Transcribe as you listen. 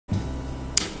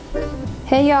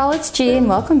Hey y'all, it's G and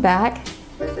welcome back.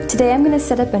 Today I'm going to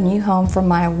set up a new home for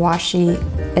my washi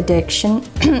addiction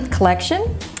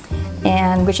collection,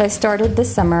 and which I started this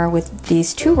summer with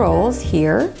these 2 rolls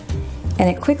here, and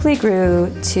it quickly grew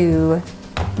to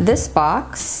this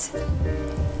box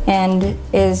and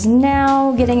is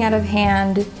now getting out of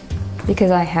hand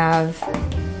because I have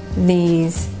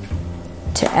these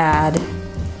to add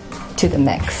to the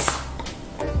mix.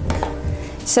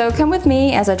 So come with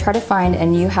me as I try to find a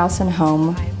new house and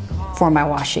home for my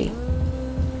washi.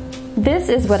 This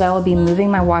is what I will be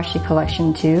moving my washi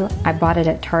collection to. I bought it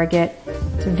at Target.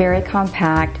 It's very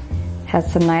compact, has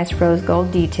some nice rose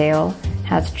gold detail,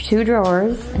 has 2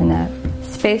 drawers and a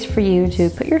space for you to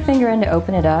put your finger in to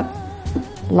open it up,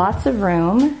 lots of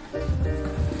room,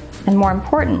 and more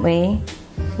importantly,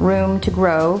 room to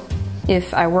grow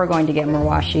if I were going to get more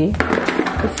washi.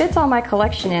 It fits all my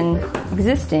collection in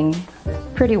existing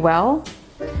pretty well,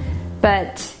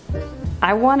 but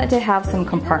I want it to have some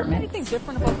compartments.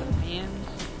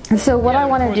 So what I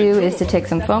want to do is to take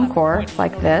some foam core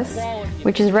like this,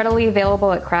 which is readily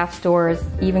available at craft stores,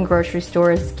 even grocery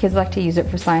stores. Kids like to use it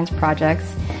for science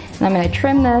projects. And I'm going to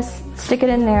trim this, stick it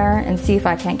in there, and see if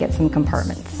I can't get some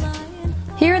compartments.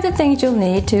 Here are the things you'll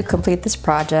need to complete this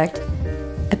project: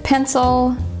 a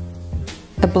pencil,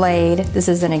 a blade, this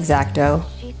is an X-Acto,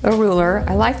 a ruler,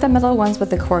 I like the metal ones with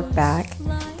the cork back,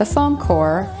 the foam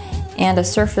core, and a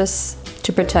surface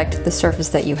to protect the surface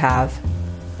that you have.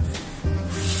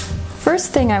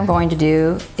 First thing I'm going to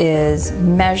do is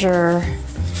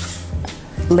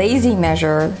lazy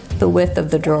measure the width of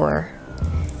the drawer.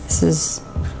 This is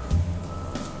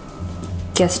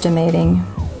guesstimating.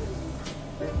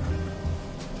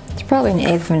 It's probably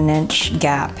 1/8 of an inch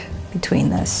gap between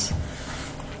this.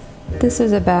 This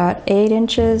is about 8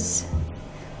 inches,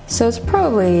 so it's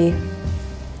probably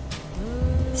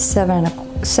 7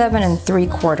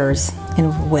 3/4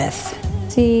 in width.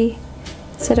 See,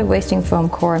 instead of wasting foam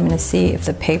core, I'm going to see if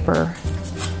the paper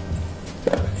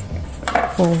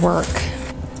will work.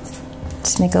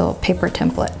 Just make a little paper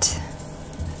template.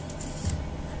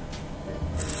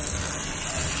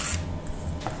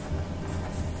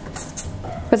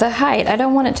 For the height, I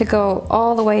don't want it to go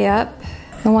all the way up.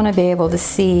 I want to be able to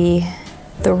see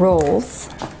the rolls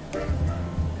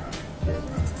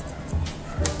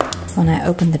when I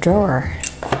open the drawer.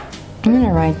 I'm going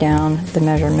to write down the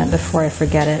measurement before I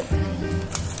forget it.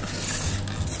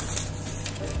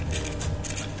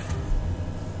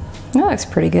 That looks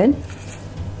pretty good.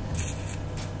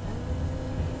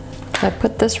 So I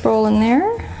put this roll in there.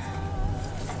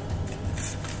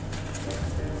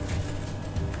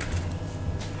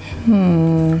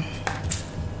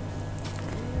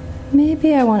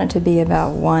 Maybe I want it to be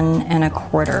about 1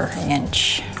 1/4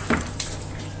 inch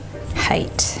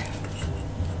height.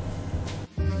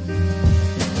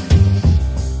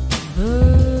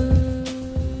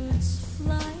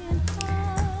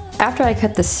 After I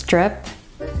cut the strip,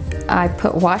 I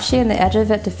put washi on the edge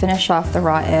of it to finish off the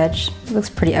raw edge. It looks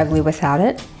pretty ugly without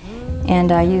it.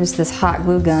 And I used this hot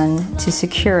glue gun to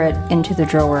secure it into the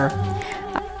drawer.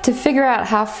 To figure out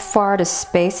how far to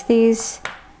space these,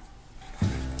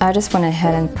 I just went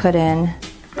ahead and put in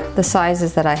the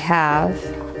sizes that I have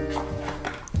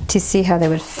to see how they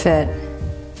would fit.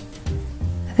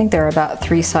 I think there are about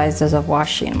 3 sizes of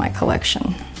washi in my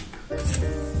collection.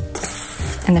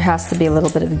 And there has to be a little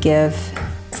bit of give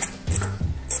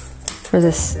for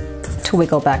this to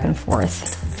wiggle back and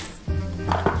forth.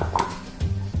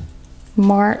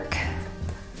 Mark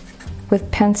with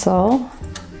pencil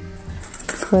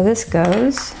where this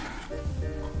goes.